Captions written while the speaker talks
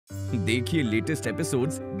देखिए latest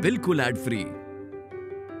episodes बिल्कुल ad free.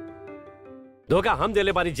 धोखा हम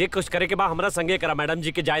देले बानी जे कुछ करे के बा हमरा संगे करा मैडम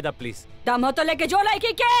जी के जायदा प्लीज। दम हो तो लेके जो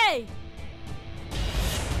लड़की के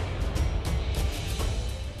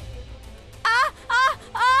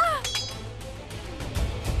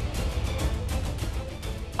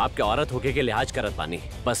आपके औरत होके के लिहाज करत पानी,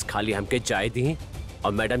 बस खाली हमके चाय दी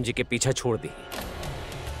और मैडम जी के पीछे छोड़ दी।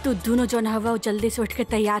 तू दोनों जो ना हुआ जल्दी से उठ के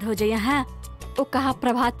तैयार हो जाइए। हाँ वो कहा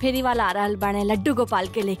प्रभात फेरी वाला आ रहा बाने लड्डू गोपाल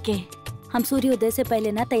के लेके। हम सूर्योदय से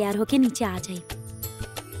पहले ना तैयार होके नीचे आ जाए।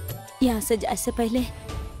 यहाँ से जाए से पहले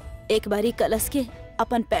एक बारी कलश के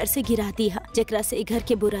अपन पैर से गिरा दिया, जेकरा से घर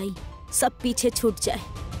के बुराई सब पीछे छूट जाए।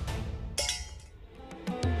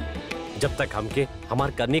 जब तक हमके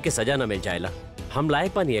हमार करने के सजा न मिल जाएला हम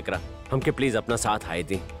लायक पानी एकरा। हमके प्लीज अपना साथ आए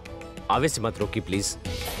दी, आवे से मत रोकी प्लीज।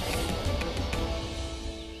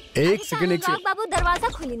 एक सेकंड बाबू दरवाजा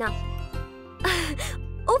खोली ना।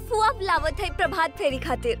 फुआ बुलावत है प्रभात फेरी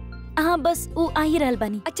खातिर। हाँ बस वो आ ही रहल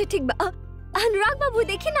बानी। अच्छा ठीक बा। अनुराग बाबू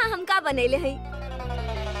देखी ना हम का बनेले हैं।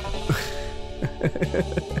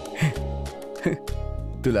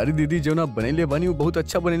 दुलारी दीदी जो ना बनेले बनी वो बहुत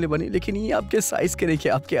अच्छा बनेले बनी, लेकिन ये आपके साइज के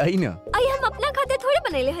देखिए आपके आई ना। आई हम अपना खातिर थोड़ी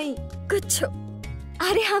बनेले हैं कुछ।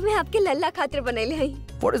 अरे हमें आपके लल्ला खातिर बनेले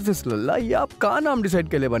हैं। What is this लल्ला? ये आप का नाम डिसाइड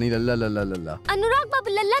कर ले बनी? लल्ला लल्ला लल्ला। अनुराग बाबू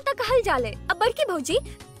लल्ला तक कहल जाले, अब बड़की भौजी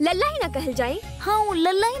लल्ला ही ना कहल जाए। हाँ वो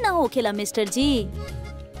लल्ला ही ना हो खेला मिस्टर जी।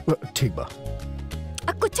 ठीक बा।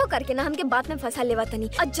 अब कुछो करके ना हमके बात में फंसा लेवा तनी।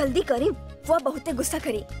 अब जल्दी करी, वो बहुते गुस्सा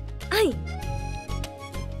करी। आई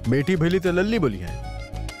बेटी भैली तो लल्ली बोली है।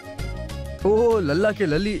 ओ लल्ला के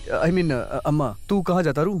लल्ली आई मीन अम्मा तू कहाँ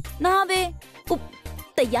जाता रू? ना वे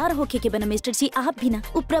तैयार होके के बना मिस्टर जी। आप भी ना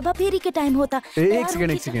वो प्रभा फेरी के टाइम होता। एक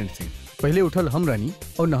सेकंड पहले उठल हम रानी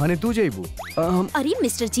और नहाने तू जाइबू। अरे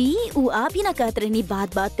मिस्टर जी वो आप ही ना कहते रहनी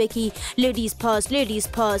बात बात पे कि लेडीज फर्स्ट लेडीज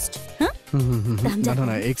फर्स्ट।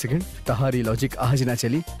 ना एक सेकंड तहारी लॉजिक आज ना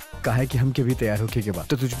चली। काहे कि हम के भी तैयार होके के बाद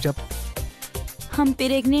तो तू चुपचाप। हम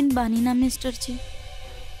प्रेग्नेंट बानी ना मिस्टर जी,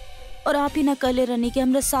 और आप ही ना कहले रहनी कि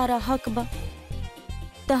हमरा सारा हक बा,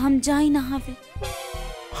 तो हम जाई ना हवे।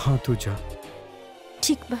 हाँ तू जा।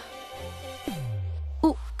 ठीक बा।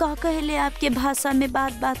 उ का कहले आपके भाषा में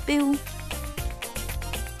बात बात पे हूँ।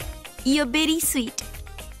 You're very sweet।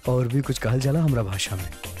 और भी कुछ कहल जाला हमरा भाषा में।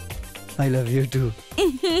 I love you too।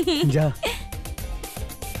 जा।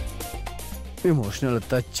 इमोशनल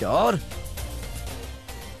अत्याचार।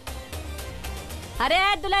 अरे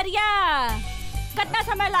दुलारिया कितना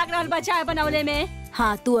समय लाग रहा चाय बनावले में?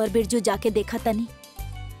 हाँ तू और बिरजू जाके देखा तनी।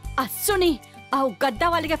 सुनी आओ गद्दा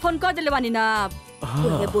वाले के फोन कर दिले बानी ना।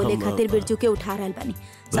 ये बोले खातिर बिरजू के उठा रहल बानी।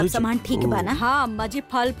 सब सामान ठीक बा ना? हाँ मजी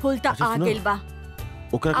फल फूल तो आ गइल बा।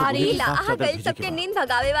 अरे ला आ गइल सबके नींद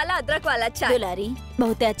भगावे वाला अदरक वाला चाय। दुलारी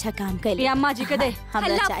बहुत अच्छा काम कैली। अम्मा जी के दे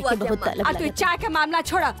हमरा चाय के बहुत तलब लगा। तू चाय का मामला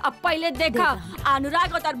छोड़ा, अब पहले देखा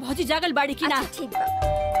अनुराग और भौजी जागल बाड़ी की ना। ठीक बा।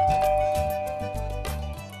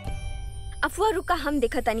 अफवा रुका हम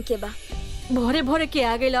देखा तनी के बा। भोरे भोरे के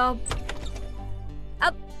आ गइल। अब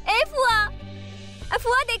ए फुआ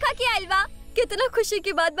अफवा देखा के आइल बा। कितना खुशी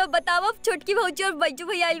की बात बा। बताओ अब छोटकी भौजी और बैजू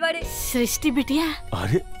भैया आइल बाड़े। सृष्टि बिटिया।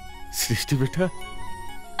 अरे सृष्टि बेटा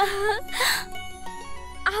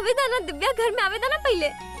आवेदा ना दिव्या घर में आवेदा ना पहले।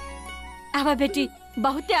 आवा बेटी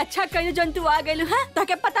बहुते अच्छा कइलो जन तू आ गइलू। हां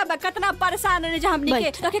तके पता बा कितना परेशान रहे जा हमनी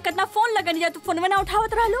के। तके कितना फोन लगनी जा तू फोनवा ना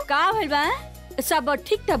उठावत रहलू। का भइल बा? सब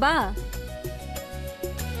ठीक त बा?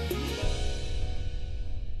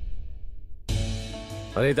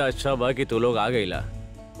 अरे तो अच्छा बा कि तू लोग आ गईला,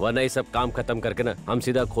 वरना ये सब काम खत्म करके ना हम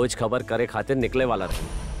सीधा खोज खबर करे खातिर निकले वाला रहे।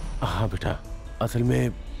 हाँ बेटा असल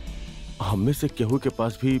में हम में से केहू के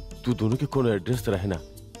पास भी तू दोनों के कोनो एड्रेस रहे ना,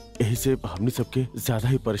 यही से हमने सबके ज्यादा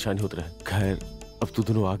ही परेशानी होत रहे। खैर अब तू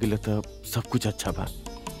दोनों आ गए तो सब कुछ अच्छा बा।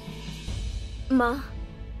 माँ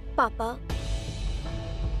पापा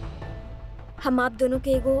हम आप दोनों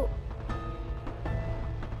के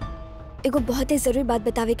एगो बहुत ही जरूरी बात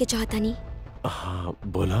बतावे के चाहता नहीं। हाँ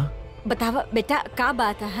बोला। बतावा बेटा का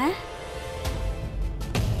बात है?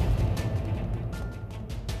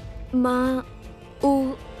 माँ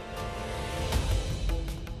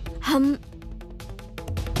हम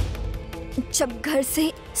जब घर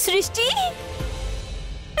से सृष्टि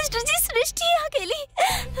मिस्टर जी सृष्टि आ गेली।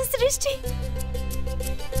 सृष्टि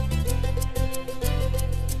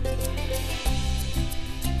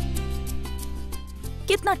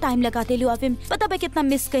कितना टाइम लगाते लो आवे, पता बा कितना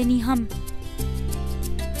मिस करनी हम।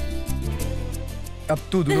 अब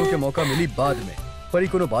तू दोनों के मौका मिली बाद में, पर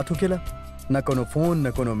कोनो बात हो केला न कोनो फोन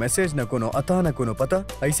न कोनो मैसेज न कोनो अता न कोनो पता,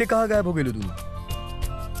 ऐसे कहाँ गायब हो गेलू दोनों?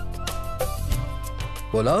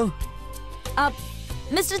 बोला। अब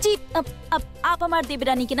मिस्टर जी अब आप हमार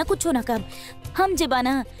देवरानी के ना कुछ ना कब हम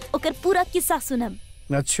जेबाना ओकर पूरा किस्सा सुनब।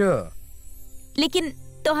 अच्छा लेकिन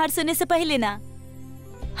तोहार सुने से पहले ना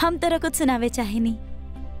हम तोरा कुछ सुनावे चाहेनी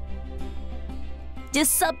जो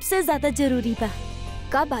सबसे ज्यादा जरूरी बा।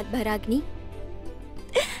 का बात बा रागनी?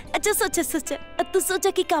 अच्छा सोचा तू सोचा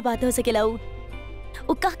कि का बात हो सकेला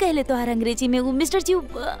वो का कहले तोहार अंग्रेजी में वो मिस्टर जी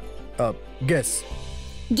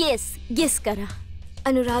गेस करा।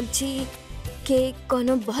 अनुराग जी के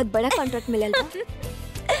कोनो बहुत बड़ा कॉन्ट्रैक्ट मिलल बा।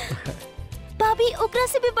 भाभी ओकरा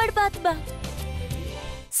से भी बड़ बात बा।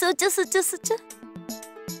 सोचा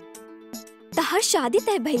तहार शादी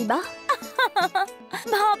तय भइल बा।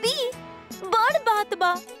 भाभी बड़ बात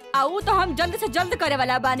बा। आऊ तो हम जल्द से जल्द करे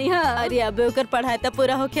वाला बानी। हां अरे अब ओकर पढ़ाई तो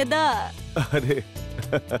पूरा होके दा। अरे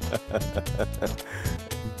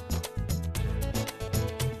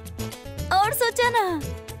और सोचा ना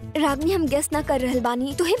रागनी हम गेस ना कर रहल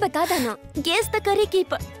बानी, तू ही बता देना। गेस तो करे की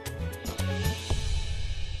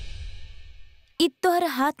इ तोहर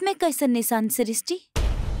हाथ में कैसन निशान सृष्टि?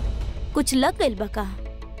 कुछ लग गइल बा का?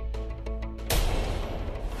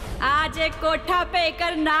 आज एक कोठा पे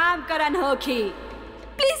एकर नामकरण होखी।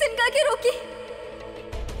 प्लीज इनका के रोकी।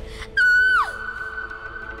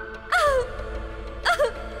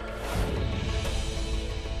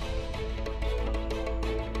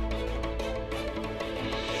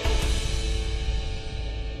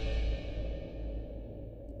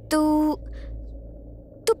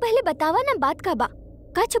 तू पहले बतावा ना बात का बा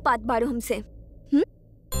का छुपात बाड़ू हमसे?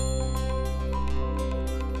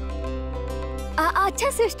 अच्छा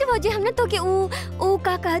सृष्टि भौजी हमने तो के ऊ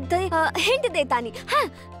का कहत हिंट देता नहीं। हाँ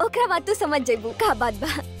ओकरा बात तू समझ जेबू का बात बा।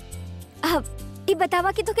 अब ई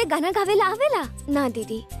बतावा कि तो के गाना गावेला आवेला? ना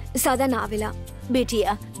दीदी ज्यादा ना आवेला।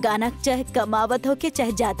 बेटिया गाना चाहे कमावत हो के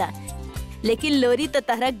चाहे ज्यादा, लेकिन लोरी तो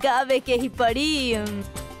तारा गावे के ही पड़ी।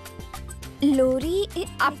 लोरी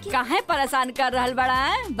आप काहे परेशान कर रहल बड़ा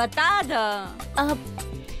है? बता द। अब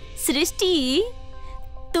सृष्टि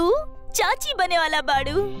तू चाची बने वाला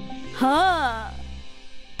बाड़ू। हाँ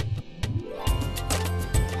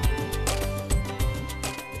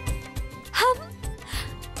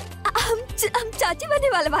हम चाची बनने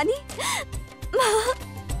वाला बानी।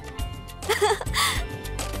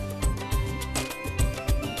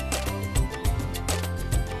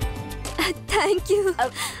 Thank you.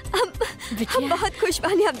 हम बहुत खुश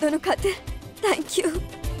बानी आप दोनों खातिर। Thank you.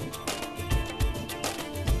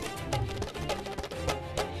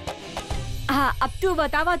 हाँ अब तू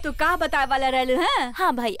बतावा तू का बताए वाला रहलू है?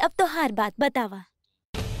 हाँ भाई अब तो हर बात बतावा।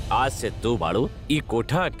 आज से तू बाड़ू ई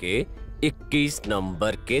कोठा के 21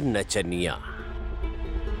 नंबर के नचनिया।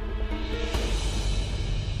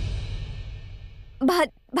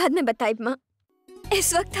 बाद में बताई माँ।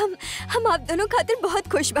 इस वक्त हम आप दोनों खातिर बहुत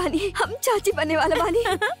खुश बानी। हम चाची बनने वाला बानी।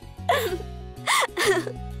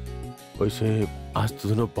 वैसे आज तो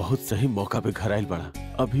दोनों बहुत सही मौका पे घर आयल बड़ा।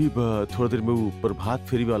 अभी थोड़ा देर में वो प्रभात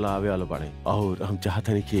फेरी वाला आवे वाला बाड़े और हम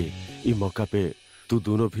चाहते नहीं कि ये मौका पे तू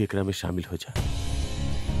दोनों भी एकरा में शामिल हो जा।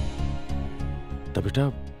 तब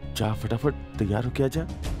बेटा जा फटाफट तैयार हो के आजा।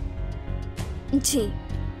 जी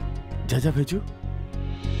जा भेजू।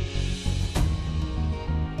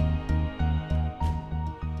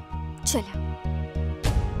 चला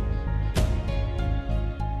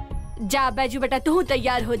जा बैजू बेटा तू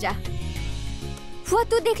तैयार हो जा। वो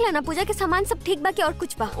तू देख लेना पूजा के सामान सब ठीक बा कि और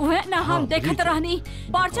कुछ बा? वह ना हम देखत रहनी।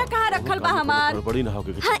 पर्चा कहाँ रखल बा हमार? बड़ी ना हो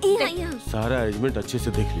के हाँ यहाँ सारा अरेंजमेंट अच्छे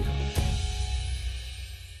से देख लिया।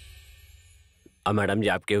 अब मैडम जी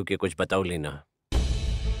आप केहू के कुछ बताओ लेना।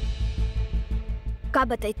 का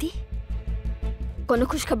बताई थी? कोनो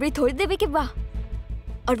खुशखबरी थोड़ी देवे के बा।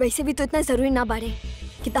 और वैसे भी तो इतना जरूरी ना बारे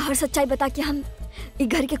कि हर सच्चाई बता के हम इस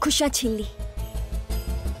घर के खुशियां छीन ली।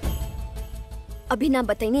 अभी ना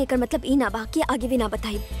बताई एकर मतलब ई ना बा कि आगे भी ना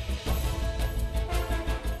बताई।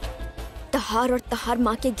 तहार और तहार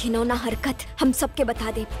माँ के घिनौना हरकत हम सबके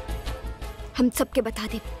बता दे। हम सबके बता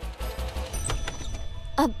दे।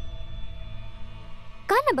 अब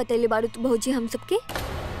का ना बतैले बारू तू भौजी हम सबके?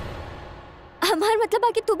 हमार मतलब आ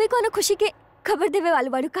कि तू भी कोनो खुशी के खबर देवे वाले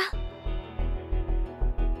बारू का?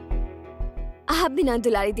 आप भी ना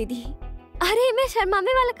दुलारी दीदी। अरे मैं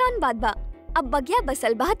शर्मामे वाला कौन बात बा? अब बगिया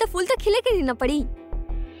बसल बा तो फूल तो खिले के ना पड़ी।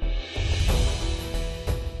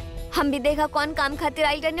 हम भी देखा कौन काम खातिर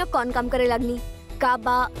आई रहनी और कौन काम करे लगनी। का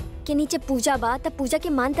बा के नीचे पूजा बा तब पूजा के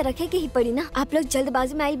मान तो रखे के ही पड़ी ना। आप लोग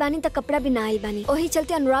जल्दबाजी में आइल बानी तो कपड़ा भी ना आइल बानी। वही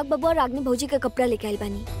चलते अनुराग बाबू और रागनी भौजी का कपड़ा लेके आइल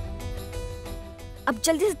बानी। अब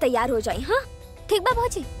जल्दी से तैयार हो जाए। हाँ ठीक बा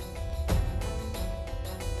भौजी।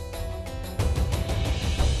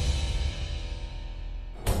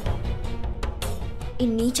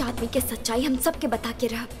 इन नीच आदमी के सच्चाई हम सबके बता के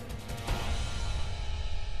रह।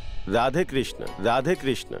 राधे कृष्ण, राधे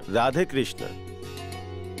कृष्ण, राधे कृष्ण।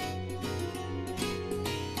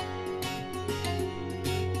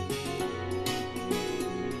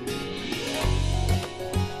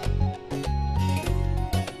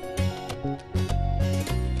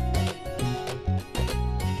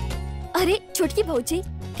 अरे छोटकी भौजी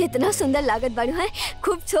कितना सुंदर लागत बाड़ू है,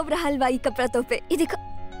 खूब शोभ रहल बा ई कपड़ा तो पे। ये देखो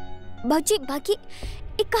भौजी, बाकी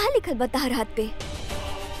ये कहाँ लिखल बा तहर हाथ पे?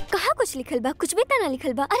 कहाँ कुछ लिखल बा? कुछ भी तना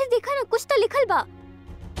लिखल बा। अरे देखा ना, कुछ तो लिखल बा।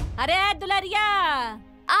 अरे दुलरिया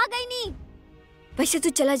आ गई नी। वैसे तू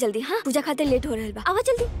चला जल्दी, हाँ पूजा खाते लेट हो रहल बा, आवा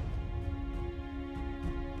जल्दी।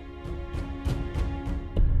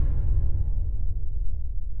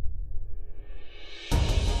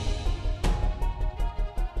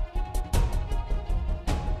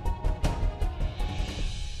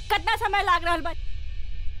 कितना समय लाग रहल बा?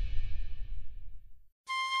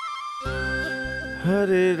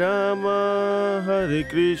 हरे रामा हरे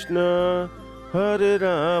कृष्णा हरे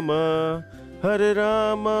रामा हरे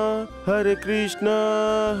रामा हरे कृष्णा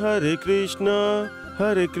हरे कृष्णा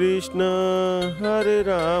हरे कृष्णा हरे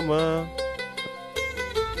रामा।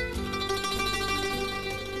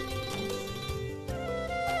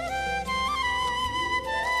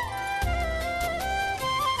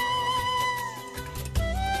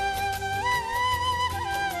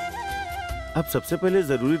 अब सबसे पहले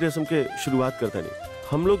जरूरी रस्म के शुरुआत करता नहीं।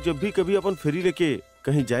 हम लोग जब भी कभी अपन फेरी लेके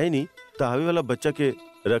कहीं जाए नहीं तो आवे वाला बच्चा के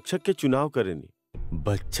रक्षक के चुनाव करे नहीं।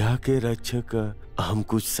 बच्चा के रक्षक हम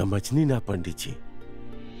कुछ समझनी ना पंडित जी।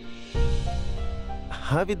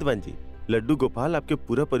 हाँ विद्वान जी, लड्डू गोपाल आपके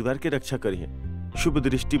पूरा परिवार के रक्षा करी है, शुभ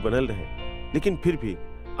दृष्टि बनल रहे। लेकिन फिर भी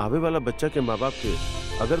आवे वाला बच्चा के माँ बाप के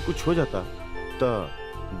अगर कुछ हो जाता तो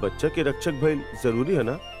बच्चा के रक्षक भइल जरूरी है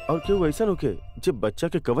ना। और क्यों ऐसा होके जब बच्चा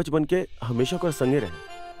के कवच बन के हमेशा ओकर संगे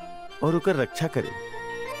रहे और ओकर रक्षा करे।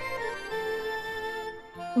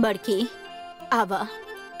 बड़की आवा।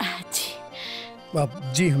 अब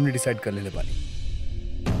जी हमने डिसाइड कर ले बानी।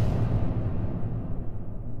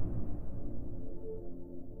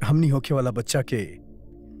 हमनी होके वाला बच्चा के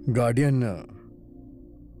गार्डियन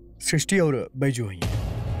सृष्टि और बैजू हुई है।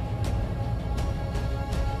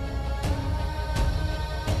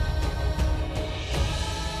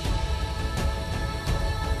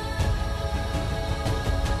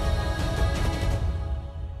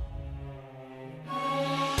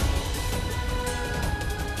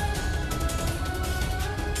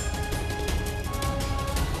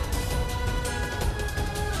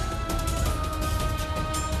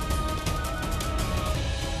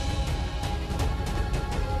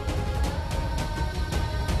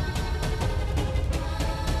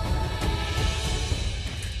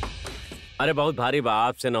 अरे बहुत भारी बा,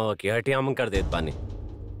 आपसे ना हो कि हटिया हम कर देत बानी।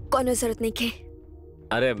 कोनो जरूरत नहीं के।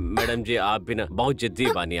 अरे मैडम जी आप भी ना बहुत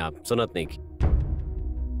जिद्दी बानी, आप सुनत नहीं की।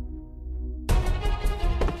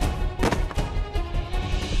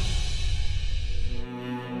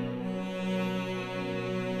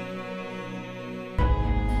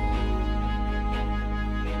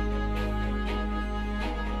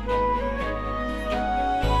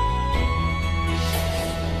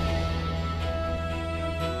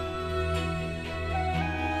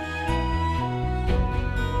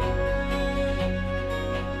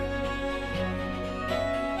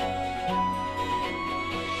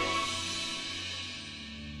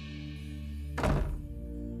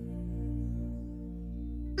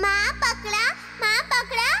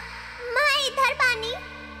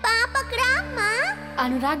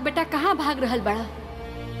 अनुराग बेटा कहाँ भाग रहल बड़ा?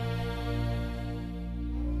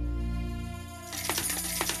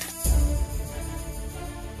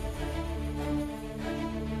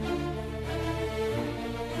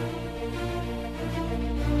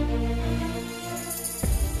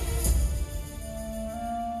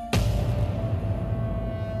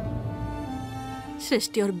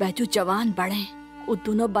 सृष्टि और बैजू जवान बड़े, वो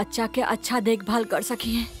दोनों बच्चा के अच्छा देखभाल कर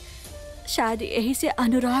सकी हैं। शायद यही से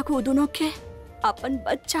अनुराग वो दोनों के अपन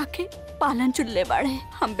बच्चा के पालन चुनले बाड़े।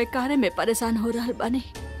 हम बेकारे में परेशान हो रहल बानी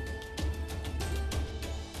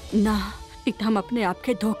ना, इत हम अपने आप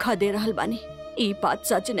के धोखा दे रहल बानी। ई बात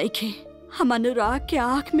सच नहीं खे। हम अनुराग के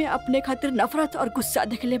आँख में अपने खातिर नफरत और गुस्सा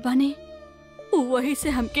देखले बानी। वही से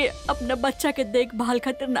हमके अपना बच्चा के देखभाल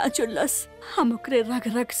खातिर ना चुनलस। हम ओकरे रग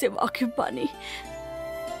रग से वाकिफ बानी।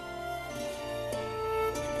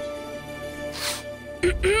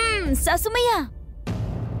 सासू मैया।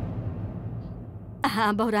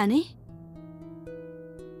 हाँ बहुरानी।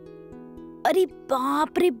 अरे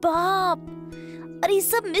बाप रे बाप, अरे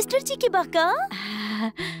सब मिस्टर जी के बाका।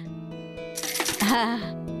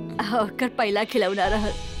 ओकर पहला खिलौना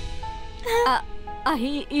रहल।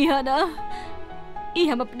 ई है ना, ई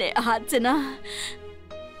हम अपने हाथ से ना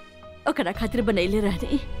ओकरा खातिर बनैले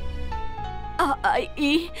रहनी।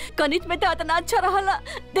 गणित में तो इतना अच्छा रहला,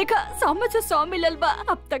 देखा 100 में से 100 मिलल बा।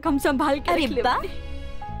 अब तक हम संभाल के रख ले बानी।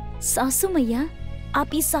 सासू मैया,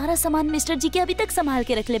 आप ये सारा सामान मिस्टर जी के अभी तक संभाल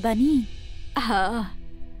के रख ले बानी? हाँ,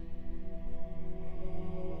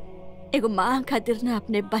 एगो माँ खातिर ना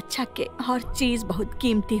अपने बच्चा के हर चीज बहुत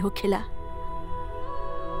कीमती होखेला।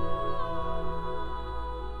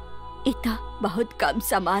 इतना बहुत कम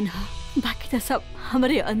सामान है, बाकी तो सब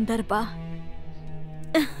हमरे अंदर बा।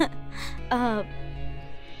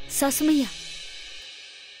 सासू मैया,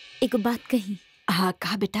 एक बात कही। हाँ,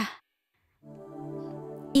 कहा बेटा?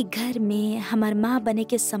 इस घर में हमार माँ बने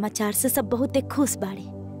के समाचार से सब बहुत खुश बाड़े,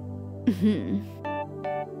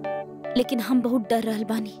 लेकिन हम बहुत डर रहल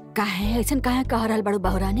बानी। काहे ऐसन काहे कह रहल बड़ू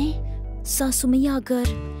बहुरानी? सासू मैया,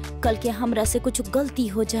 अगर कल के हमरा से कुछ गलती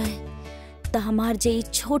हो जाए तो हमार जे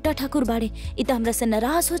छोटा ठाकुर बाड़े इतना हमरा से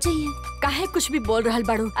नाराज हो जाइए। काहे कुछ भी बोल रहल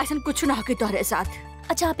बड़ू? ऐसन कुछ ना होके तोहरे साथ।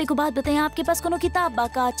 अच्छा, आप एक बात बताएं, आपके पास कोनो किताब बा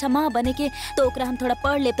का अच्छा माँ बने के? तो ओकरा हम थोड़ा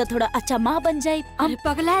पढ़ ले तो थोड़ा अच्छा माँ बन जाए। अरे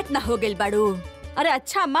पगलैट ना हो गइल बाड़ू? अरे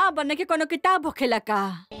अच्छा माँ बनने के कोनो किताब होखेला का?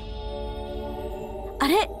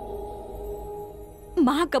 अरे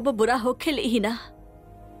माँ कब बुरा होखेली ही ना,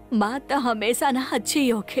 माँ तो हमेशा ना अच्छी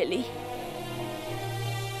होखेली।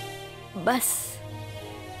 बस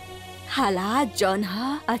हालात जौन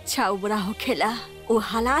हा अच्छा बुरा होखेला, वो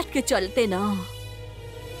हालात के चलते ना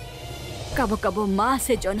कबो कबो माँ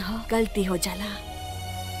से जौन हा गलती हो जाला,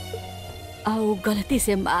 और गलती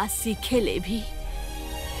से माँ सीखेले भी।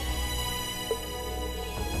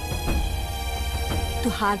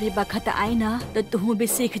 तुहार भी बखत आए ना तो तू भी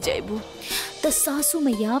सीख जाबू। तो सासू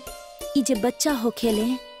मैया, ये जे बच्चा हो खेले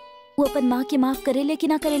वो अपन माँ के माफ करेले कि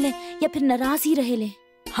ना करेले, या फिर नाराज ही रहेले?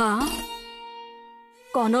 हाँ,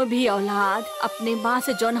 कोनो भी औलाद अपने माँ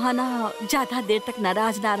से जौन है ना ज्यादा देर तक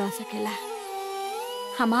नाराज ना रह सकेला।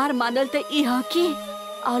 हमार मानल तो ई है कि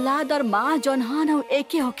औलाद और माँ जौन है ना एक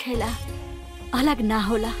ही होखेला, अलग ना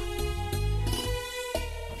होला।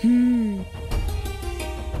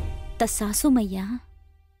 तो सासू मैया,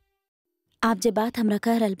 आप जे बात हमरा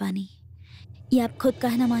कह रहल बानी, ये आप खुद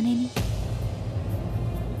कहना माने नहीं?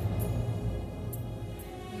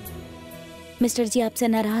 मिस्टर जी आपसे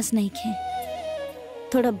नाराज नहीं थे,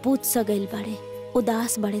 थोड़ा बूझ सा गइल बड़े,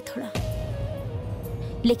 उदास बड़े थोड़ा।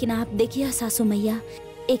 लेकिन आप देखिए सासू मैया,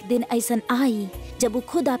 एक दिन ऐसन आई जब वो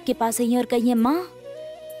खुद आपके पास आई और कहिए, माँ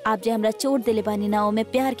आप जो हमरा चोट दिले बानी ना, में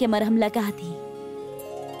प्यार के मरहम लगा दी।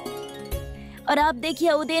 और आप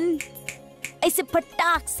देखिए वो दिन ऐसे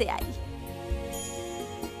फटाक से आई।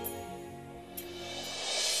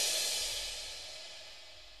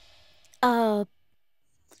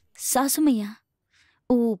 सासू मैया,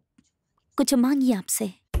 वो कुछ मांगी आपसे।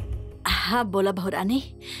 हाँ बोला बहुरानी।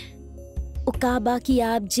 वो का बा कि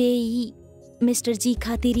आप जे मिस्टर जी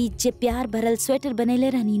खातिरी जे प्यार भरल स्वेटर बनेले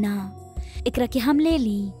रहनी ना, एकरा के हम ले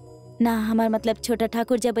ली ना। हमार मतलब छोटा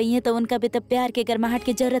ठाकुर जब आई है तो उनका भी तब प्यार के गर्माहट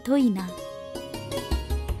की जरूरत होई ना।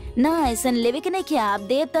 ना ऐसा लेवे के नहीं किया, आप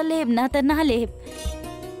देव तो लेब ना तो ना लेब।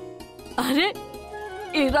 अरे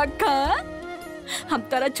ए रखा, हम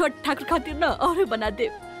तारा छोट ठाकुर खातिर ना और बना दे।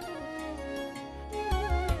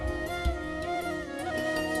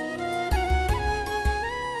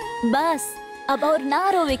 बस अब और ना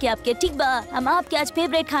रोवे के आपके, ठीक बा? हम आपके आज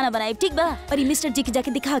फेवरेट खाना बनाए, ठीक बा? और ये मिस्टर जी के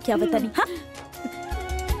जाके दिखा क्या बतानी। हाँ,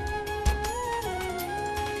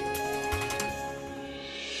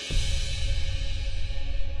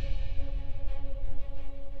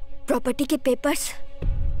 प्रॉपर्टी के पेपर्स?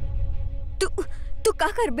 तू का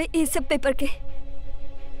कर बे ये सब पेपर के?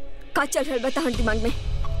 का चल रहा बता दिमाग में?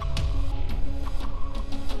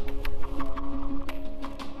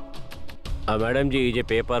 मैडम जी, ये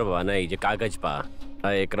पेपर बा ना, ये कागज पा,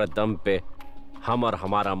 एक दम पे हम और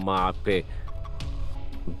हमारा अम्मा आप पे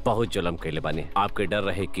बहुत जुल्म कैले बानी। आपके डर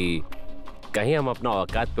रहे कि कहीं हम अपना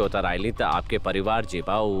औकात पे उतर आईली तो आपके परिवार जी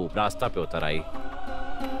बा वो रास्ता पे उतर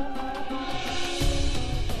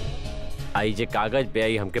आई जे कागज पे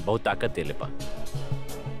आई हमके बहुत ताकत देले पा।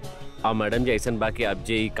 अब मैडम जी ऐसा बा कि अब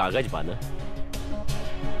जे कागज बा ना,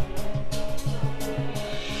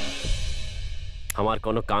 हमार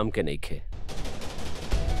कोनो काम के नहीं खे।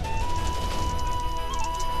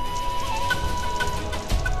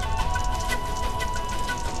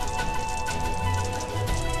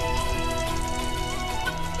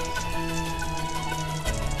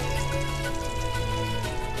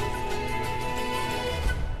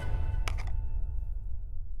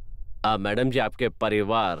 मैडम जी, आपके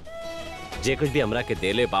परिवार जे कुछ भी हमरा के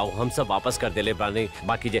देले बा हम सब वापस कर देले बानी।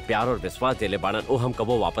 बाकी जे प्यार और विश्वास देले बानन वो हम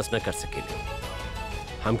कबो वापस न कर सकेले।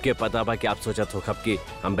 हमके पता बा कि आप सोचत हो कब कि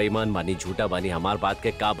हम बेईमान बानी, झूठा बानी, हमार बात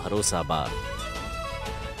के का भरोसा बा।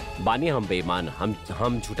 बानी हम बेईमान,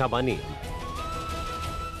 हम झूठा बानी।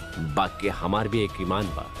 बाकी हमार भी एक ईमान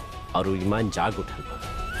बा और वो ईमान जाग उठल बा।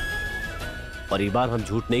 और इस बार हम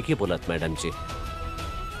झूठ नहीं की बोलत मैडम जी।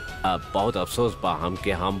 अब बहुत अफसोस बा हम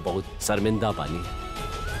के हम बहुत शर्मिंदा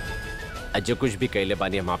बानी। जो कुछ भी कहले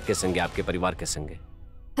बानी हम आपके संगे, आपके परिवार के संगे।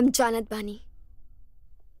 हम जानत बानी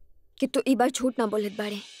कि तू ई बार झूठ ना बोलत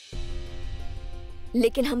बाड़े,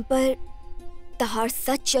 लेकिन हम पर तहार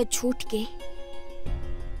सच या झूठ के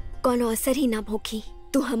कोनो असर ही ना भोगी।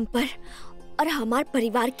 तू हम पर और हमार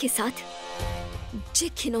परिवार के साथ जे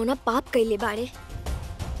खिनौना पाप कैले बाड़े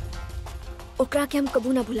ओकरा के हम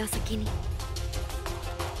कबू ना भुला सकेनी।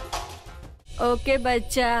 ओके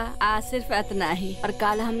बच्चा, आज सिर्फ इतना ही और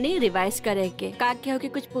कल हमने रिवाइज करेंगे। का क्या हो कि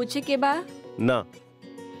कुछ पूछे के बा? ना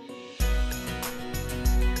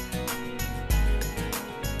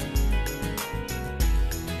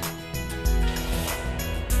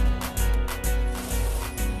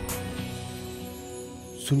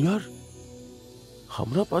सुन यार,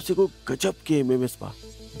 हमरा पास एगो गजब के एमएमएस बा।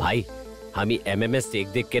 भाई हम एमएमएस देख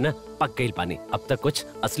देख के ना पक गई पानी। अब तक कुछ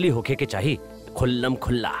असली होके के चाहिए, खुल्लम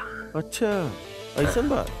खुल्ला। अच्छा ऐसा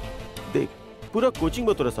बात। देख पूरा कोचिंग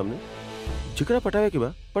बा तोरा सामने, जिकरा पटावे के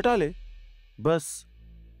बा पटा ले, बस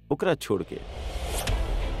ओकरा छोड़ के।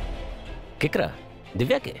 केकरा?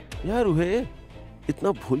 दिव्या के? यार उहे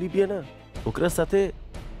इतना भोली भी है ना, ओकरा साथे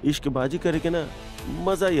इश्कबाजी करे के ना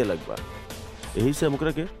मजा ही अलग बा। यही से हम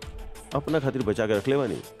ओकरा के अपना खातिर बचा के रख ले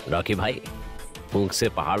बानी। रॉकी भाई फूंक से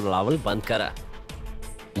पहाड़ उड़ावल बंद करा।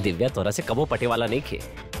 दिव्या तोरा से कबो पटे वाला नहीं खे।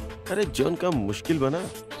 अरे जौन काम मुश्किल बना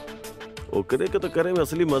ओकरे के तो करे में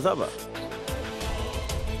असली मजा बा।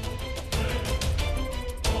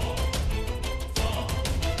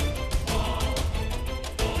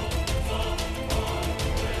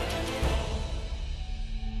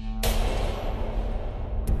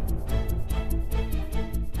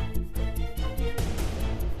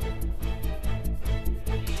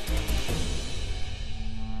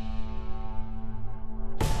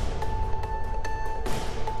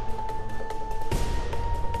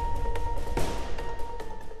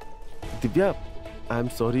 Divya I am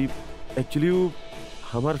sorry, actually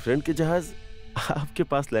हमारे फ्रेंड के जहाज आपके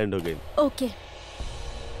पास लैंड हो गए। ओके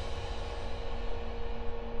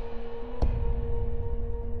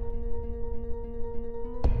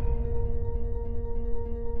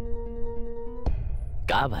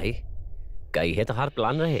का भाई कही है तो हर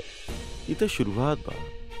प्लान रहे। ये तो शुरुआत बा,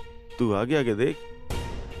 तू आगे आगे देख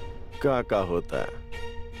का होता है।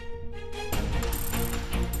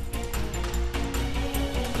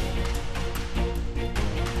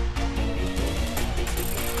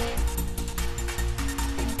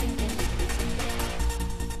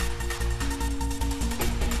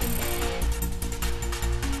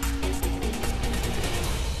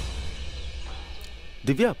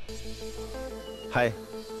 दिव्या हाय,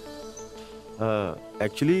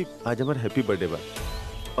 एक्चुअली आज हमारा हैप्पी बर्थडे बा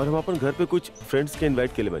और हम अपन घर पे कुछ फ्रेंड्स के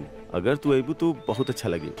इनवाइट के लिए बनी। अगर तू आईबू तो बहुत अच्छा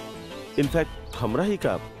लगी। इनफैक्ट हमरा ही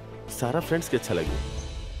का सारा फ्रेंड्स के अच्छा लगी।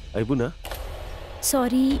 आईबू ना?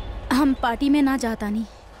 सॉरी हम पार्टी में ना जाता नहीं।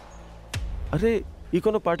 अरे ये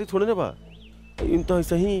कोनो पार्टी थोड़े ना बा, इन तो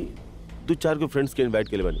ऐसा ही 2-4 को फ्रेंड्स के इनवाइट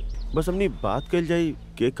के लिए बनी। बस अपनी बात कल जाई,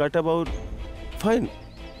 केक काटा बा और फाइन।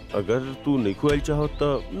 अगर तू नहीं खुआल चाहो तो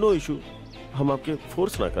नो इशू, हम आपके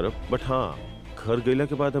फोर्स ना करब। बट हाँ, घर गईला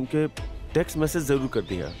के बाद हमके टेक्स्ट मैसेज जरूर कर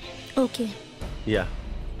दिया। ओके या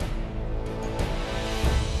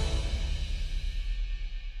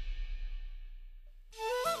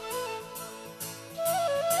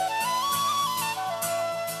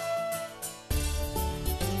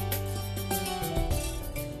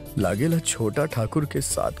लागेला छोटा ठाकुर के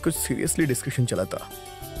साथ कुछ सीरियसली डिस्कशन चला था।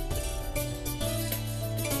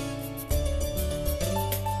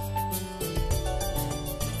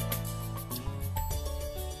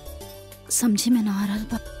 समझी में ना आ रहा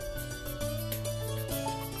बा।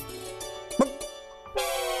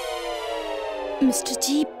 मिस्टर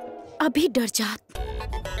जी अभी डर जात।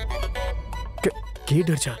 के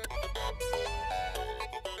डर जात?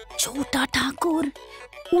 छोटा ठाकुर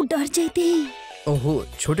वो डर जाते। ओहो,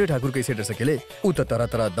 छोटे ठाकुर कैसे डर सकेले? उ त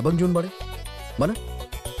तरह दबंग जोन बड़े मना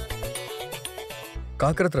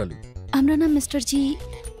का करत रहलू? हमरा ना मिस्टर जी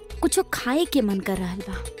कुछ खाए के मन कर रहा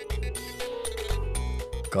बा।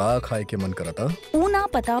 का खाए के मन करता? वो ना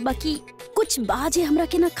पता बाकी कुछ बाजे हमरा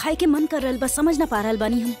के ना खाए के मन कर रहल बा, समझ ना पा रहल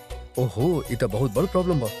बानी हम। ओहो, ये तो बहुत बड़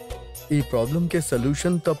प्रॉब्लम बा। ई प्रॉब्लम के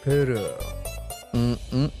सॉल्यूशन तो फिर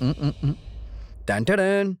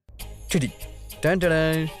टैंटरन चिड़ी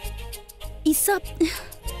टैंटरन ई सब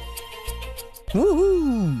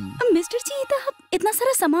मिस्टर जी इतना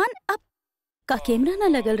सारा सामान अब का कैमरा ना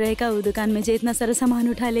लगल रहे का वो दुकान में जे इतना सारा सामान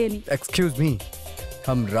उठा लेनी। एक्सक्यूज मी,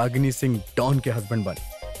 हम रागिनी सिंह डॉन के हस्बैंड बने।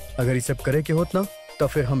 अगर ये सब करे के होत ना तो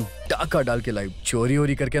फिर हम डाका डाल के लाइव चोरी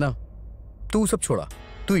वोरी करके ना। तू सब छोड़ा,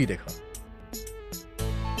 तू ही देखा।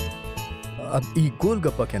 अब ई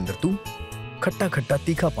गोलगप्पा के अंदर तू खट्टा खट्टा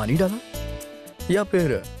तीखा पानी डाला या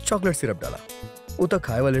फिर चॉकलेट सिरप डाला, वो तो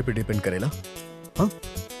खाए वाले पे डिपेंड करेला। हाँ,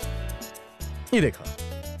 ये देखा,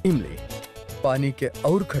 इमली पानी के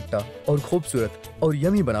और खट्टा और खूबसूरत और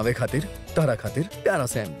यमी बनावे खातिर तारा खातिर प्यारा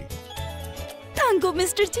से इमली। थैंक यू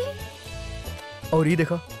मिस्टर जी। और ये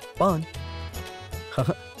देखा पान,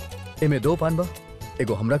 हाँ, इमे 2 पान बा,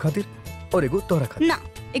 एगो हमरा खातिर और एगो तोरा खातिर। ना,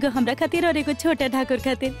 एगो हमरा खातिर और एगो छोटा ठाकुर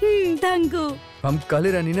खातिर। Thank you. हम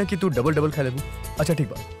काले रानी ना कि तू डबल डबल खा लेबू। अच्छा ठीक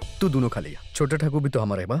बा, तू दोनों खा लिया, छोटा ठाकुर भी तो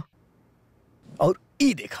हमारा है बा। और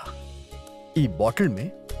ई देखा, ई बॉटल में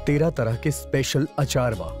 13 तरह के स्पेशल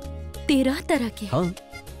अचार बा। 13 तरह के? हाँ,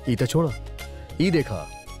 ई तो छोड़ा, ई देखा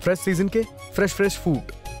फ्रेश सीजन के फ्रेश फ्रेश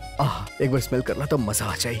फूड। आह, एक बार स्मेल करना तो मजा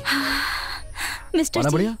आ जाए। मिस्टर जी,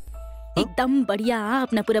 बढ़िया? एकदम बढ़िया।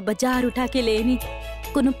 अपना पूरा बाजार उठा के लेनी।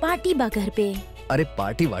 कोनो पार्टी बा घर पे? अरे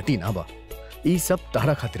पार्टी वाटी ना बा, ई सब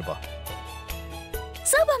तारा खातिर बा।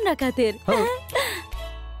 सब हमरा खातिर? हाँ।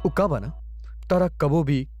 वो का बा ना, तारा कबो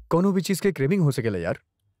भी कोनो भी चीज के क्रेविंग हो सकेला यार।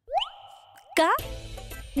 का?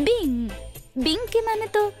 बिंग? बिंग के माने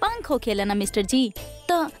तो पंख हो खेला ना मिस्टर जी,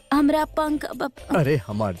 तो हमरा पंख अरे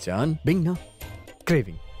हमार जान, बिंग ना,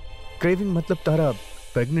 क्रेविंग। क्रेविंग मतलब तारा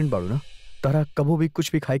प्रेग्नेंट बाड़ू ना, तारा कबो भी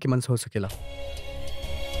कुछ भी खाए के मन से हो सकेला।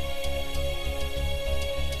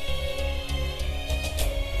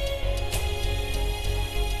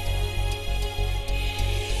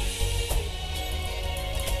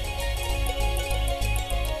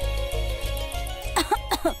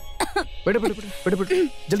 बेटा बेटा बेटा बेटा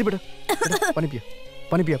जल्दी बेटा, पानी पिया,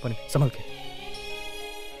 पानी पिया, पानी संभाल के।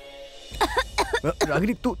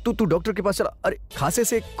 रागिनी तू डॉक्टर के पास चला। अरे खांसे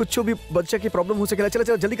से कुछ भी बच्चा की प्रॉब्लम हो सकेला। चला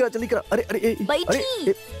चला जल्दी करा जल्दी करा। अरे अरे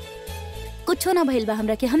बैठी। कुछ ना भइल बा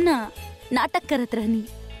हमरा के, हम ना नाटक करत रहनी।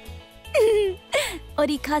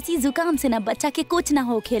 और ई खांसी जुकाम से ना बच्चा के कुछ ना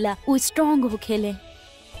हो खेला, वो स्ट्रांग हो खेले।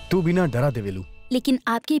 तू बिना डरा देवेलू। लेकिन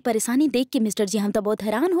आपकी परेशानी देख के मिस्टर जी हम तो बहुत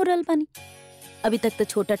हैरान हो रहल बानी। अभी तक तो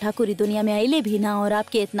छोटा ठाकुर दुनिया में आइले भी ना और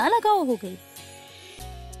आपके इतना लगाव हो गई।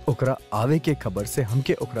 ओकरा आवे के खबर से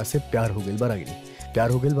हमके ओकरा से प्यार हो गेल बा रागिनी। प्यार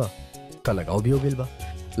हो गेल बा त लगाव भी हो गेल बा,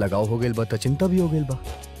 लगाव हो गेल बा त चिंता भी हो गेल बा।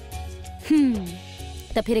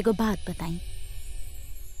 तो फिर एगो बात बताई,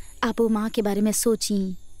 आप वो माँ के बारे में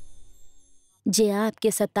सोची जे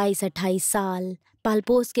आपके 27-28 साल पाल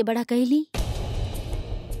पोस के बड़ा कहली।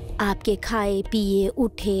 आपके खाए पिए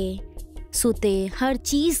उठे सुते हर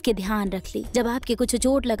चीज के ध्यान रख ली। जब आपके कुछ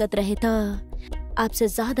चोट लगत रहे था आपसे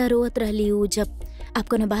ज्यादा रोत रहली हूँ। जब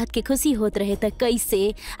आपको न बात की खुशी होत रहे था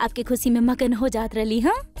कैसे आपके खुशी में मगन हो जात रहली।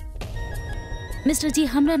 हाँ मिस्टर जी,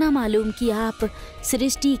 हमरा ना मालूम कि आप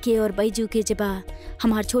सृष्टि के और बैजू के जबा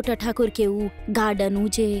हमार छोटा ठाकुर के ऊ गार्डन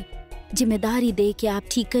ऊजे जिम्मेदारी दे के आप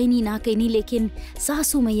ठीक कहनी ना कहनी, लेकिन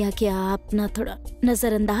सासू मैया के आप ना थोड़ा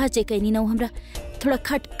नजरअंदाज जे कहनी ना, हमरा थोड़ा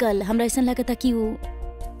खटकल। हमरा ऐसा लगा था कि वो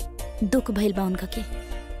दुख भइल बा उनका के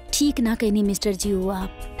ठीक ना कहनी मिस्टर जी। वो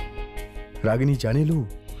आप रागिनी जाने लू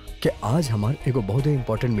कि आज हमार एगो बहुत ही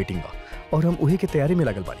इम्पोर्टेंट मीटिंग बा और हम उही के तैयारी में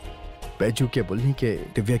लगल बानी। बैजू के बोलनी के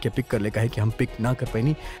दिव्या के पिक कर ले, कहे कि हम पिक ना कर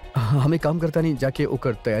पैनी। हमें काम करता नहीं, जाके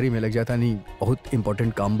ओकर तैयारी में लग जाता नहीं। बहुत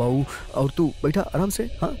इम्पोर्टेंट काम बा ऊ। और तू बैठा आराम से,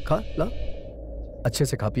 हाँ खा ला, अच्छे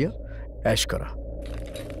से खा पिया, ऐश करा,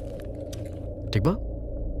 ठीक बा?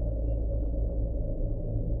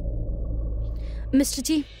 मिस्टर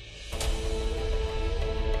जी,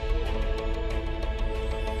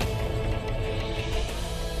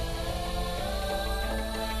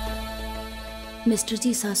 मिस्टर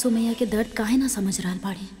जी सासू मैया के दर्द काहे ना समझ रहा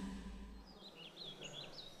बाड़ी।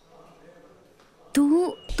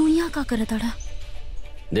 तू यहाँ का करत अड़ा?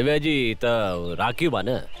 दिव्या जी तो राखी बा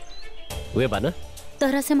ना, वे बा ना।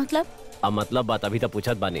 तरह से मतलब? अब मतलब बात अभी तक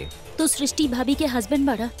पूछत बानी। तू सृष्टि भाभी के हस्बैंड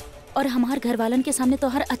बड़ा और हमार घर वालन के सामने तो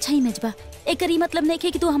हर अच्छा इमेज बा। एक मतलब नहीं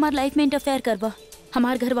कि तू हमार लाइफ में इंटरफेयर करबा।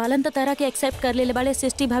 हमार घर वालन तो तरह के एक्सेप्ट कर ले बड़े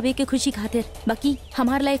सृष्टि भाभी के खुशी खातिर, बाकी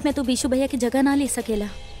हमार लाइफ में तो बीशु भैया की जगह ना ले सकेला।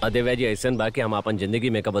 दिव्या जी ऐसा बा कि हम अपन जिंदगी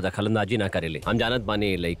में कब दखलंदाजी ना करेले। हम जानत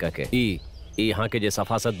बानी लइका के ई यहाँ के जे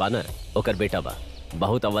सफासत बा ना ओकर बेटा बा,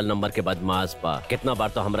 बहुत अव्वल नंबर के बदमाश बा। कितना बार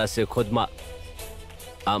तो हमरा से खुद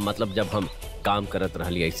मतलब जब हम काम करत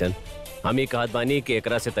रहली ऐसन हम ही कहत बानी कि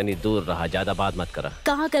एकरा से तनी दूर रहा, ज्यादा बात मत करा।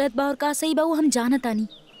 कहाँ गलत बा और कहाँ सही बा वो हम जानत आनी,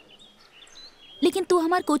 लेकिन तू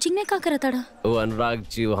हमार कोचिंग में का करत अड़ा? वो अनुराग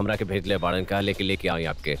जी वो हमरा के भेजले बाड़न का लेके आई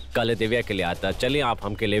आपके। कल दिव्या के लिए आता, चलिए आप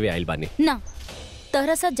हमके लेवे आइल बानी ना।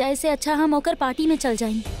 तरह सा जैसे अच्छा हम ओकर पार्टी में चल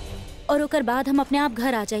जाएं और ओकर बाद हम अपने आप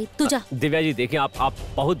घर आ जाई। तू जा। दिव्या जी देखिए, आप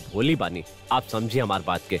बहुत भोली बानी, आप समझिए हमारी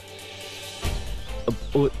बात के।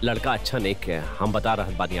 वो लड़का अच्छा नहीं किया, हम बता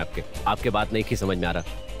रहे बानी आपके बात नहीं की समझ में आ रहा।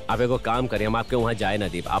 आप एगो काम करिए, हम आपके वहाँ जाए ना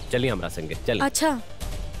दीप, आप चलिए हमारा संगे चलिए। अच्छा,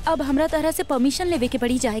 अब हमरा तरह से परमिशन लेवे के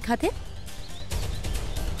पड़ी जाए खातिर?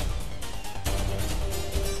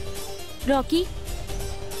 रॉकी,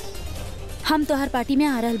 हम तोहर पार्टी में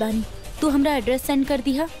आ रहल बानी, तू हमरा एड्रेस सेंड कर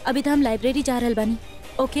दिया। अभी तो हम लाइब्रेरी जा रहल बानी।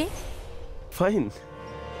 ओके फाइन।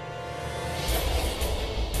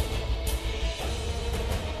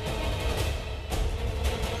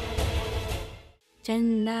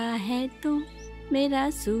 चंदा है तू, मेरा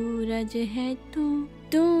सूरज है तू,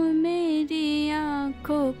 तू मेरी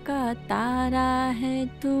आंखों का तारा है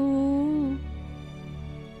तू,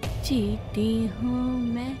 जीती हूँ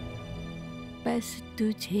मैं बस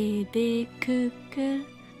तुझे देख कर।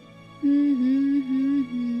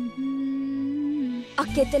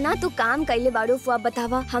 कितना तू काम कैले बाड़ू फुआ,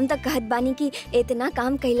 बतावा। हम तो कहत बानी कि इतना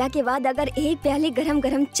काम कैला के बाद अगर एक प्याली गरम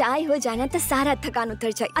गरम चाय हो जाना तो सारा थकान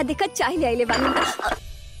उतर जाए। अधिक चाय ले आइले बानी।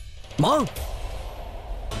 माँ,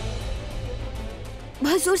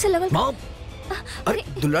 बहुत जोर से लगल। माँ, अरे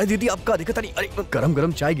दुलारी दीदी आपका दिक्कत नहीं। अरे गरम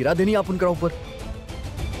गरम चाय गिरा देनी आप उनका ऊपर।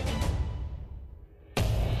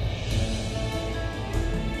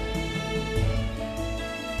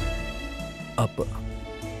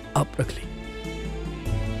 आप रख ली।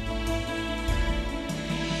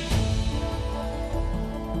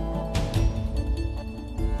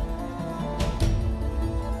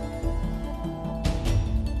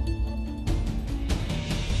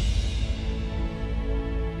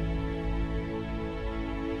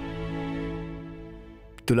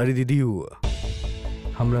 दुलारी दीदी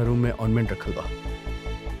हमरा रूम में ऑर्नामेंट रखल बा,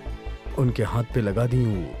 उनके हाथ पे लगा दी,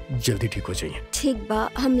 जल्दी ठीक हो जाइए। ठीक बा,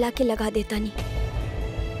 हम लाके लगा देता नहीं।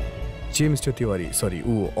 जी मिस्टर तिवारी, सॉरी,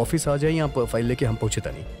 वो ऑफिस आ जाइए, आप फाइल लेके हम पहुंचे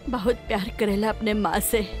तानी। बहुत प्यार करेला अपने माँ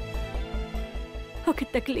से, ओके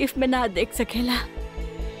तकलीफ में ना देख सकेला।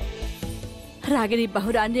 रागिनी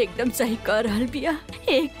बहुरानी एकदम सही कर रहल बिया।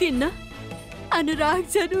 एक दिन ना अनुराग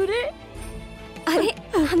जरूर है। अरे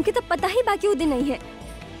हमके तो पता ही बाकी वो दिन नहीं है।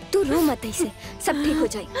 तू रो मत, ऐसे सब ठीक हो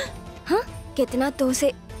जाए। हाँ, कितना तो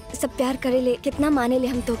से सब प्यार करे ले, कितना माने ले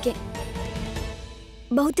हम तो के।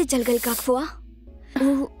 बहुत ही जल गल का फुआ,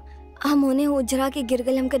 हम उन्हें उजरा के गिर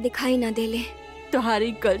गल, हमके दिखाई ना दे ले।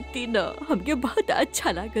 तुम्हारी गलती ना, हमके बहुत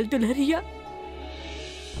अच्छा लागल दुल्हरिया।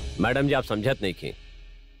 मैडम जी आप समझत नहीं की।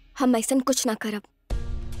 हम ऐसा कुछ ना करब।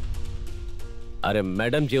 अरे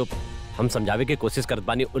मैडम जी हम समझावे की कोशिश करत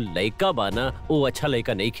बानी, उ लड़का बाना वो अच्छा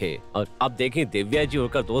लड़का नहीं खे। और अब देखी दिव्या जी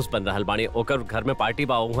ओकर दोस्त बन रहल बानी, ओकर घर में पार्टी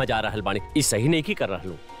बा, वहाँ जा रहल बानी, ई सही नहीं की कर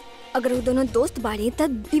रहलू। अगर वो दोनों दोस्त बाड़े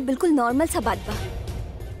तब भी बिल्कुल नॉर्मल सा बात बा।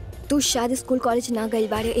 तू शायद स्कूल कॉलेज ना गई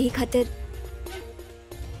बाड़े, यही खातिर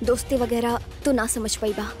दोस्ती वगैरह तो ना समझ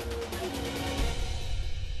पाई बा।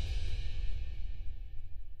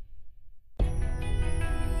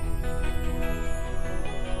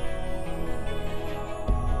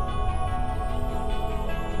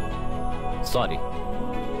 सॉरी।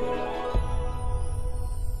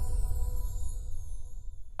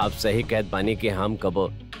 अब सही कहत बानी कि हम कबो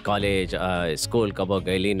कॉलेज स्कूल कबो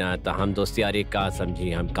गईली ना, तो हम दोस्ती यारी का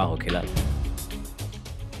समझी, हम का हो खिला।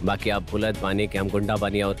 बाकी आप भूलत बानी कि हम गुंडा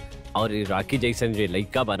बानी, और राखी जैसन जो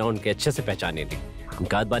लड़का बना उनके अच्छे से पहचाने ली। हम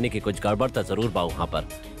कहत बानी कि कुछ गड़बड़ तो जरूर बा वहाँ पर,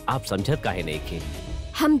 आप समझत काहे नहीं की।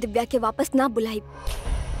 हम दिव्या के वापस ना बुलाई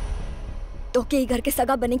तो के घर के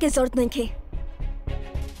सगा बने की जरूरत नहीं थे।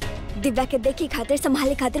 दिव्या के देखी खातिर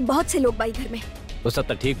संभाले खातिर बहुत से लोग बाई घर में। वो सब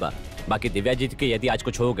तो ठीक बा, बाकी दिव्या जी के यदि आज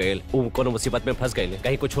कुछ हो गए, कोनो मुसीबत में फंस गए,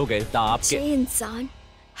 कहीं कुछ हो गए तो आपके इंसान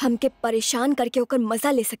हमके परेशान करके होकर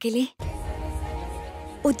मजा ले सकेले।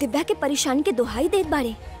 वो दिव्या के परेशानी के दुहाई देत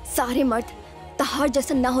बारे। सारे मर्द तहार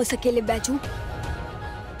जैसा ना हो सकेले बैजू।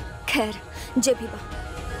 खैर जे भी बा,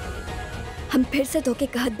 हम फिर से धोके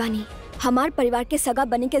कहत बानी, हमार परिवार के सगा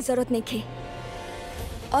बने के जरूरत नहीं थे,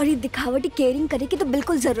 और ये दिखावटी केयरिंग करे की तो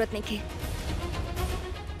बिल्कुल जरूरत नहीं थे।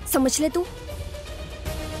 समझ ले तू।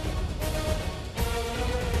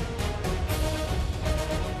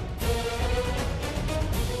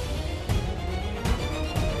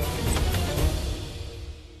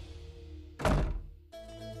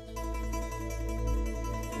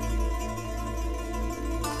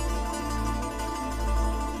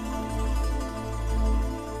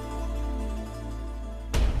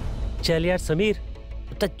 चल यार समीर,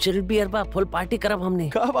 तो चिल बियर बा, फुल पार्टी करब हमने।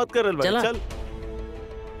 क्या बात कर रहे हो? चल।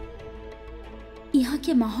 यहाँ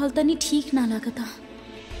के माहौल तनी ठीक ना लगता,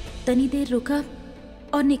 तनी देर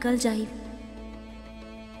रुकब और निकल जाई।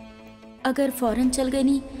 अगर फौरन चल गई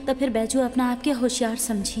नहीं तो फिर बैजू अपना आप के होशियार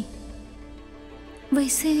समझी।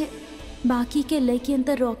 वैसे बाकी के लड़की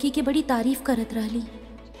अंतर रॉकी के बड़ी तारीफ करत रहली।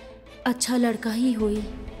 अच्छा लड़का ही होई,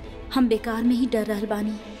 हम बेकार में ही डर रहल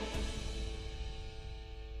बानी।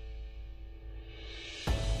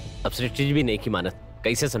 अब सृष्टि जी भी नहीं की मानत,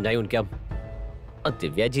 कैसे समझाई उनके अब। और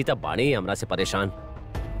दिव्या जी तो बाणी ही हमरा से परेशान,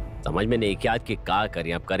 समझ में नहीं क्या कि का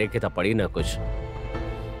करी। अब करे के तो पड़ी ना कुछ,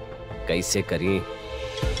 कैसे करी।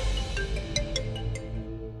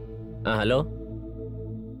 हेलो,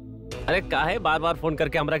 अरे काहे बार बार फोन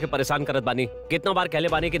करके हमरा के परेशान करत बानी। कितना बार कहले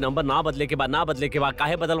बानी कि नंबर ना बदले के बाद ना बदले के बाद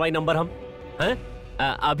काहे बदलवाई नंबर हम हैं।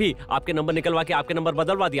 अभी आपके नंबर निकलवा के आपके नंबर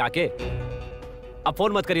बदलवा दिया के। अब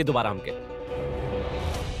फोन मत करिए दोबारा हमके।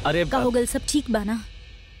 अरे का हो गल, सब ठीक बा ना?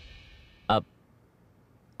 अब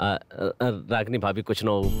रागिनी भाभी कुछ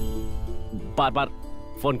ना बार बार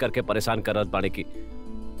फोन करके परेशान करत बाड़े की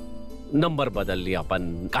नंबर बदल लिया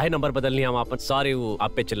अपन। काहे नंबर बदल लिया हम अपन? सॉरी, वो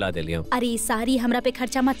आप पे चिल्ला दे लिया। अरे सारी हमरा पे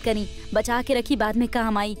खर्चा मत करी, बचा के रखी, बाद में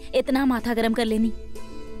काम आई। इतना माथा गरम कर लेनी,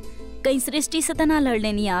 कहीं सृष्टि से तो ना लड़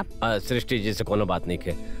लेनी आप? सृष्टि जी से कोनो बात नहीं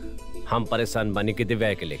के, हम परेशान बनी की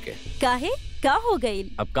दिव्या के लेके। काहे, का हो गई?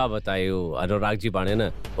 अब का बतायू, अनुराग जी बाणे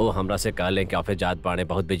ना, वो हमरा से कहले कि ऑफिस जात बाणे,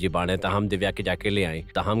 बहुत बिजी बाणे, तो हम दिव्या के जाके ले आई।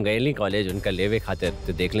 तो हम गए ली कॉलेज उनका लेवे खातिर,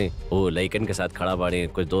 तो देख ली वो लइकन के साथ खड़ा बाणे,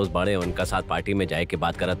 कुछ दोस्त बाणे, उनका साथ पार्टी में जाए के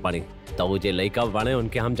बात करत बाणी। तो वो जे लइका बाणे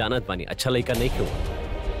उनके हम जानत बानी, अच्छा लइका नहीं क्यों,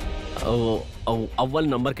 अव्वल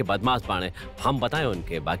नंबर के बदमाश बाणे। हम बताए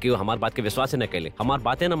उनके, बाकी वो हमार बात के विश्वास न कैले, हमार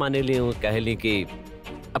बातें न माने ली। कहली कि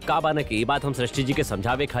अब का बाना की बात हम सृष्टि जी के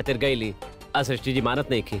समझावे खातिर गई ली, सृष्टि जी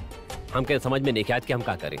मानत नहीं की। हमके समझ में नहीं आया कि हम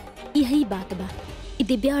का करें। यही बात बा,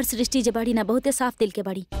 दिव्या और सृष्टि जे बड़ी ना बहुते साफ दिल के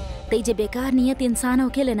बड़ी, तई जे बेकार नियत इंसान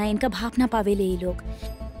होके लेना, इनका भाप ना पावे ले लोग।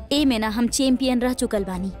 ए में ना हम चैंपियन रह चुकल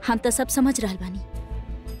बानी, हम तो सब समझ रहल बानी,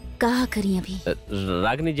 का करी अभी।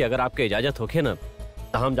 रागिनी जी अगर आपके इजाजत होके ना,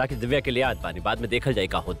 तो हम जाके दिव्या के लिए आत बानी, बाद में देखल जाए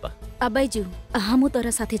का होत बा। अब बैजू हम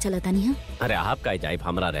तोरा साथे चलतानी। हां, अरे आपका इजाजत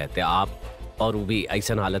हमरा रहते, आप और वो भी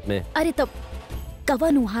ऐसा हालत में। अरे तब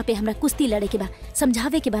कवन वहाँ पे हमरा कुश्ती लड़े के बा,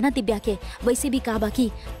 समझावे के बा ना दिव्या के। वैसे भी का बाकी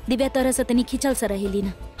दिव्या तरह से तनी खिंचल से रहेली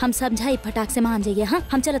ना, हम समझाई फटाक से मान जाइए। हाँ,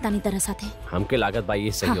 हम चलतानी तरह साथे। हमके लागत भाई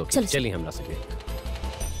ये सही हाँ, होगी। चलिए हमरा से।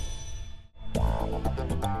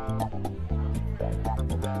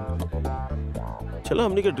 चलो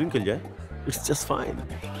हमने के ड्रिंक कर जाए, इट्स जस्ट फाइन।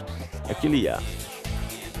 अकेली यार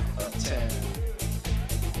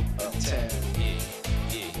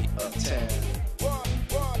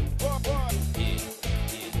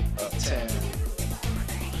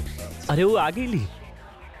अरे वो आ गई ली।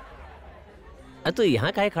 तो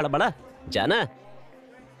यहाँ काहे खड़ा बड़ा, जाना।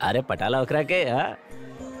 अरे पटाला ओकरा के।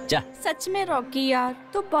 जा। सच में रॉकी यार,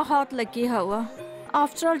 तो बहुत लकी हुआ।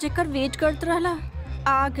 आफ्टर ऑल जेकर वेट करत रहला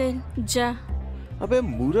आ गए। जा। अबे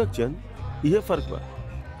मूरख चंद, ये फर्क बा,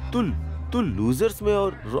 तू लूजर्स में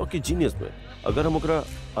और रॉकी जीनियस में। अगर हम ओकरा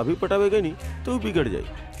अभी पटावेगा नहीं तो वो बिगड़ जाए,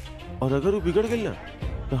 और अगर वो बिगड़ गई ना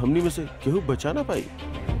तो हमनी में से केहू बचा ना पाई।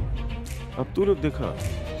 अब तू लोग देखा,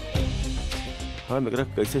 हाँ मेरा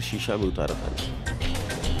कैसे शीशा में उतारा था।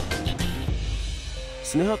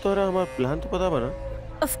 स्नेहा तोरा हमारा प्लान तो पता बना?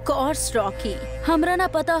 ऑफ कोर्स रॉकी, हमरा ना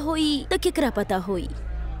पता होई तो केकरा पता होई।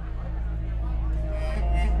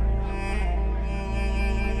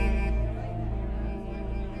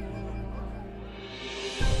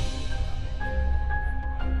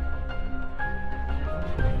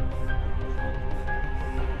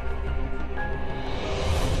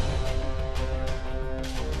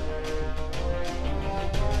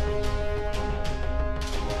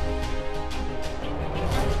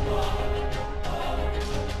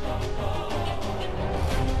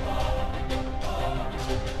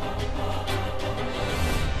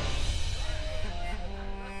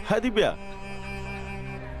 हाय दिव्या।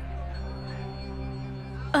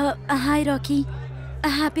 हाय Rocky,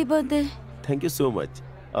 happy birthday. Thank you so much.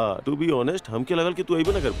 To be honest, हमके लगल कि तू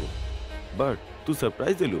अइबे ना करबो, बट तू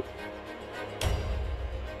सरप्राइज दिलू।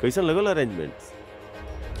 कैसा लगल अरेंजमेंट्स?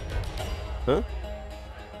 हाँ,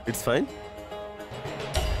 इट्स फाइन।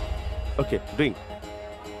 Okay, drink.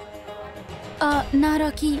 ना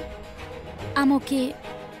रॉकी, आई एम ओके,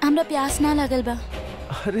 हमरा प्यास ना लगल बा।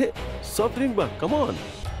 अरे सॉफ्ट ड्रिंक बा, come on.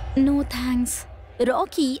 No thanks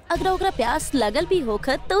Rocky, अगर ओकरा प्यास लगल भी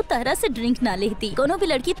होखत तो तरह से ड्रिंक ना लेती। कोनो भी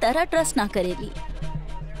लड़की तरह ट्रस्ट ना करेली।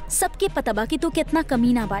 सबके पता बा कि तू कितना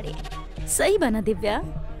कमीना बाड़े। सही बना दिव्या।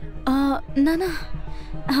 ना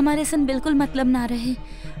हमारे सन बिल्कुल मतलब ना रहे,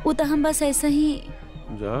 वो तो हम बस ऐसे ही।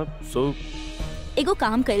 जा, सो एगो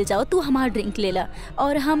काम कर जाओ, तू हमार ड्रिंक ले ला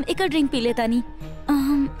और हम एक ड्रिंक पी लेता नहीं।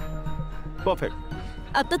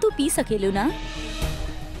 परफेक्ट। अब तो तू पी सकेलू ना?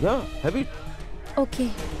 या, have it. Okay.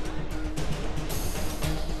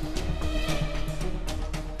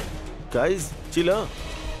 Guys chill.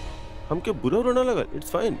 हमके बुरा रोना लगा।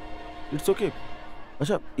 इट्स फाइन, इट्स ओके।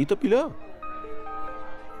 अच्छा ये तो पिला।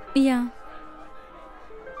 या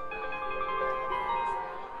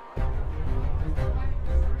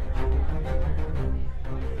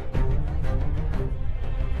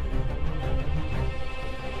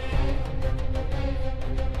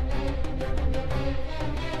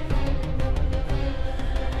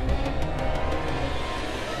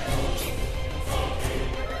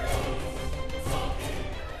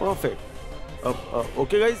परफेक्ट।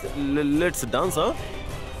 ओके गाइस, लेट्स डांस।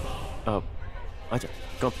 हाँ अच्छा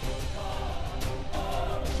कम।